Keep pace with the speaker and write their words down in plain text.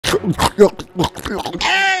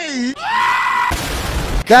Hey!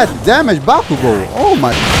 That damage Bakugo. Oh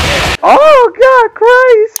my. Oh God,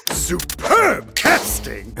 Christ! Superb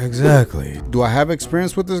casting. Exactly. Do I have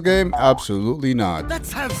experience with this game? Absolutely not.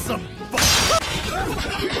 Let's have some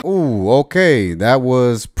fun. Ooh, okay. That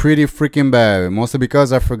was pretty freaking bad. Mostly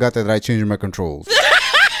because I forgot that I changed my controls.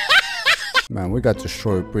 Man, we got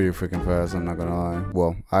destroyed pretty freaking fast, I'm not gonna lie.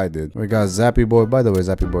 Well, I did. We got Zappy Boy. By the way,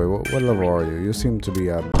 Zappy Boy, what level are you? You seem to be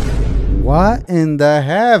a... What in the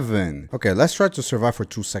heaven? Okay, let's try to survive for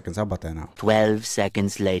 2 seconds. How about that now? 12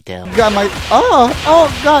 seconds later. Got my...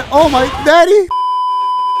 Oh God. Oh, my daddy.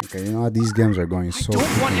 Okay, you know what? These games are going so I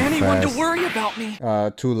don't want anyone fast. to worry about me.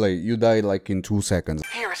 Too late. You died like in 2 seconds.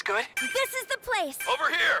 Here is good. This is the place. Over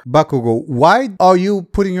here. Bakugo, why are you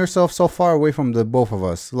putting yourself so far away from the both of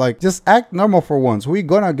us? Like, just act normal for once. We're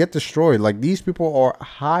gonna get destroyed. Like, these people are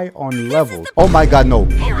high on levels. Oh my God, no.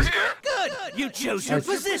 Over here. Good. You chose your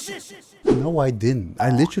position. No, I didn't. I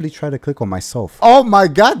literally tried to click on myself. Oh my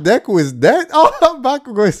God, Deku is dead. Oh,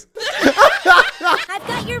 Bakugo is... I've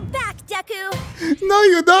got your back, Deku. No,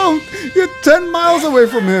 you don't. You're 10 miles away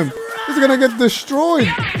from him. He's gonna get destroyed.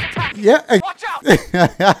 Yeah. Watch out.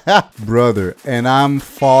 Brother, and I'm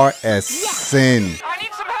far as sin. I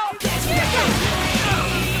need some help.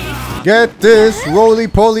 Get this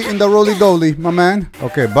roly-poly in the roly-doly, my man.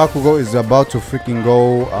 Okay, Bakugo is about to freaking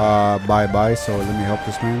go bye-bye, so let me help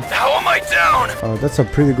this man. How am I down? That's a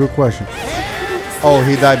pretty good question. Oh,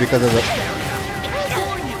 he died because of the...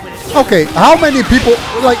 Okay, how many people,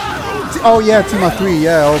 like... Oh yeah, team of 3,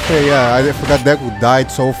 yeah, okay, yeah. I forgot Deku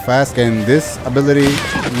died so fast. Can this ability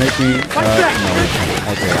make me... no.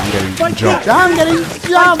 Okay, I'm getting jumped. I'm getting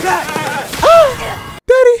jumped!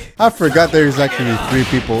 Daddy! I forgot there's actually 3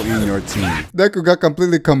 people in your team. Deku got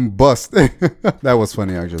completely combust. That was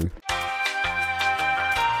funny, actually.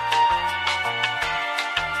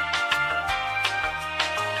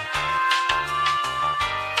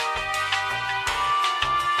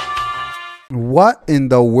 What in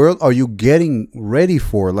the world are you getting ready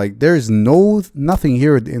for? Like, there's nothing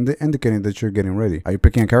here indicating that you're getting ready. Are you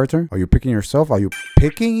picking a character? Are you picking yourself? Are you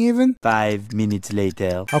picking even? 5 minutes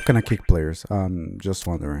later. How can I kick players? Just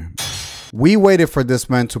wondering. We waited for this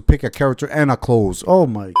man to pick a character and a close. Oh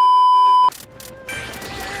my.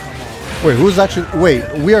 Wait, who's actually... Wait,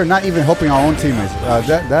 we are not even helping our own teammates.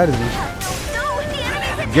 That is...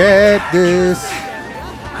 Get this.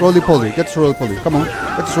 Roly-poly. Get this roly-poly. Come on.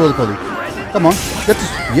 Get this roly-poly. Come on, get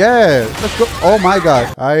this. Yeah, let's go. Oh my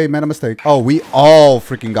God, I made a mistake. Oh, we all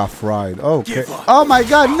freaking got fried. Okay. Oh my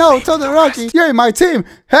God, no, Todoroki, you're in my team.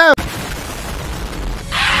 Help!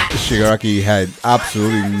 Shigaraki had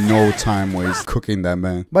absolutely no time waste cooking that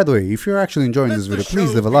man. By the way, if you're actually enjoying this video,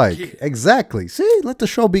 please leave a like. Exactly. See, let the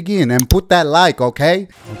show begin and put that like, okay?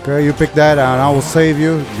 Okay, you pick that and I will save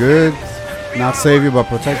you. Good. Not save you, but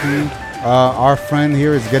protect you. Our friend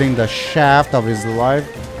here is getting the shaft of his life.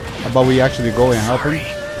 How about we actually go and help him?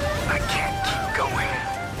 I can't keep going.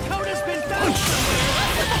 Code has been done.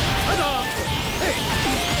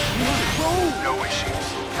 No issues.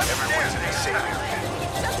 Everyone's in a safe area.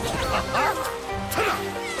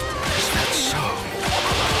 Is that so?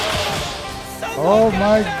 Oh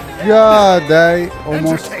my God, they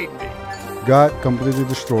almost Entertain me. got completely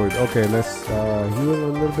destroyed. Okay, let's heal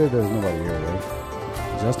a little bit. There's nobody here, right?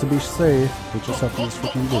 Just to be safe, put yourself in this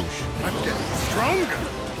freaking bush. I'm getting stronger.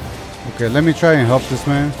 Okay, let me try and help this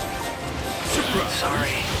man. Sorry,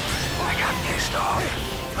 I got pissed off.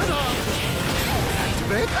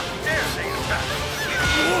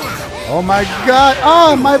 Oh my God!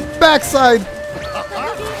 Oh, my backside!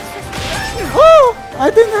 Oh, I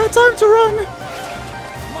didn't have time to run.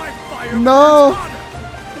 No,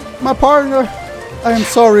 my partner. I am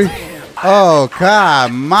sorry. Oh,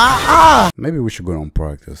 come on! Maybe we should go on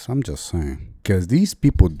practice. I'm just saying. Because these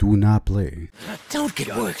people do not play. Don't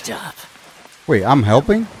get worked up. Wait, I'm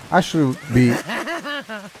helping? I should be...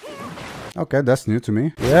 Okay, that's new to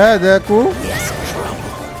me. Yeah, Deku. Yes, trouble.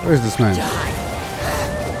 Where's this man? Die.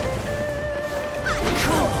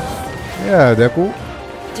 Yeah, Deku.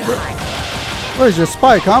 Die. Where's your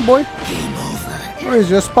spike, huh, boy? Game over. Where's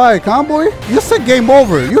your spike, huh, boy? You said game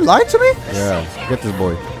over. You lied to me? Yeah, get this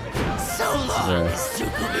boy. So long. Yeah.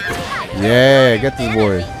 Yeah, get this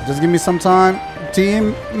boy. Just give me some time.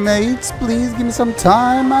 Teammates, please give me some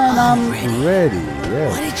time and I'm ready. Yeah.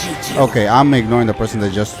 What did you do? Okay, I'm ignoring the person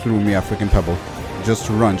that just threw me a freaking pebble. Just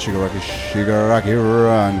run, Shigaraki. Shigaraki,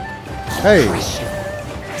 run. Hey.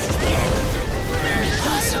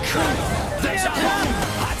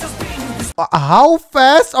 How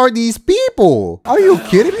fast are these people? Are you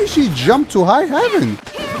kidding me? She jumped to high heaven.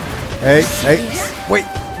 Hey, hey, wait,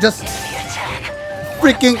 just...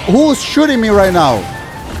 freaking... Who's shooting me right now?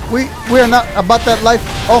 We're not about that life.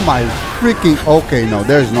 Oh my freaking... Okay, no,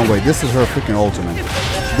 there's no way. This is her freaking ultimate.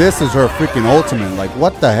 This is her freaking ultimate. Like,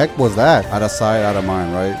 what the heck was that? Out of sight, out of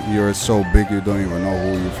mind, right? You're so big you don't even know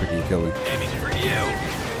who you're freaking killing. Aiming for you.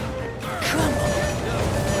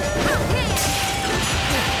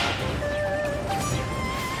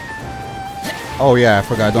 Oh yeah, I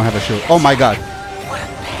forgot. I don't have a shield. Oh my god.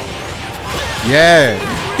 Yeah.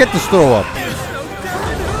 Get this throw up.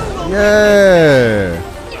 Yeah.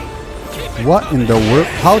 What in the world?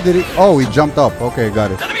 How did it? Oh, he jumped up. Okay, got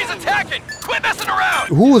it. Enemies attacking! Quit messing around!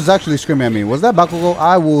 Who was actually screaming at me? Was that Bakugo?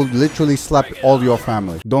 I will literally slap all your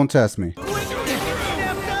family. Don't test me. Take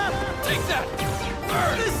that!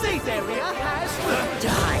 The safe area has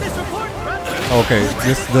Die. this report. Okay,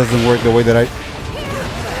 this doesn't work the way that I...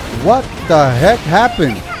 What the heck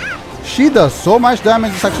happened? She does so much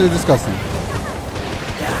damage, it's actually disgusting.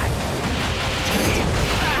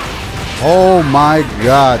 Oh my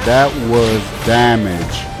god, that was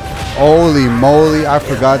damage. Holy moly, I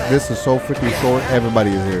forgot this is so freaking short.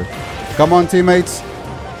 Everybody is here. Come on, teammates.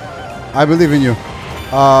 I believe in you.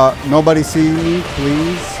 Nobody see me,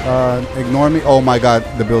 please. Ignore me. Oh my god,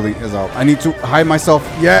 the building is out. I need to hide myself.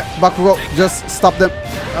 Yeah, Bakugo, just stop them.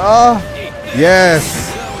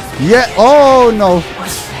 Yes. Yeah. Oh no.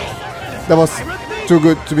 That was too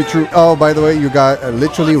good to be true. Oh, by the way, you got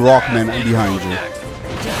literally Rockman behind you.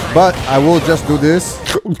 But I will just do this.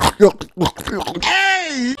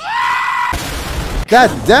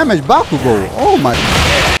 That damage, Bakugo. Oh my.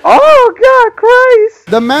 Oh God, Christ!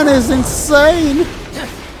 The man is insane.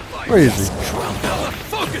 Where is he?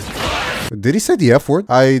 Did he say the F word?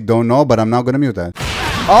 I don't know, but I'm not gonna mute that.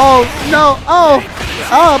 Oh no! Oh!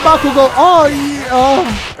 Oh, Bakugo! Oh,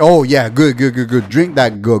 yeah. Oh yeah, good. Drink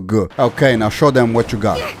that good. Okay, now show them what you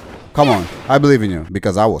got. Come on, I believe in you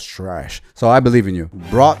because I was trash. So I believe in you.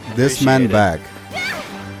 Brought this man back.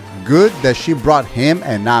 Good that she brought him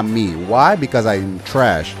and not me. Why? Because I'm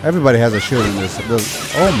trash. Everybody has a shield in this.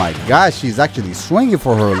 Oh my gosh, she's actually swinging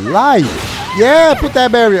for her life. Yeah, put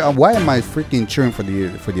that barrier. Why am I freaking cheering for the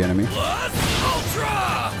enemy?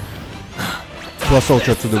 Plus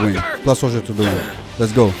Ultra to the win. Plus Ultra to the win.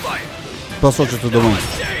 Let's go. Plus Ultra to the win.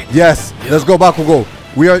 Yes, let's go, Bakugo.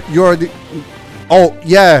 You're the. Oh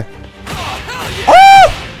yeah. Oh,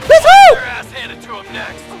 let's go. Your ass handed to him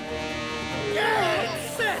next.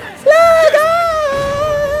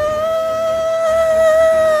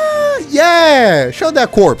 Yeah, show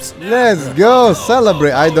that corpse. Let's go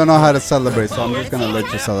celebrate. I don't know how to celebrate, so I'm just gonna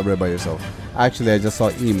let you celebrate by yourself. Actually, I just saw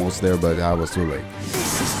emotes there, but I was too late.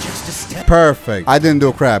 This is just a step. Perfect. I didn't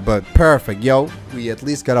do crap, but perfect. Yo, we at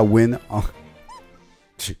least got a win. Oh.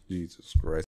 Jesus Christ.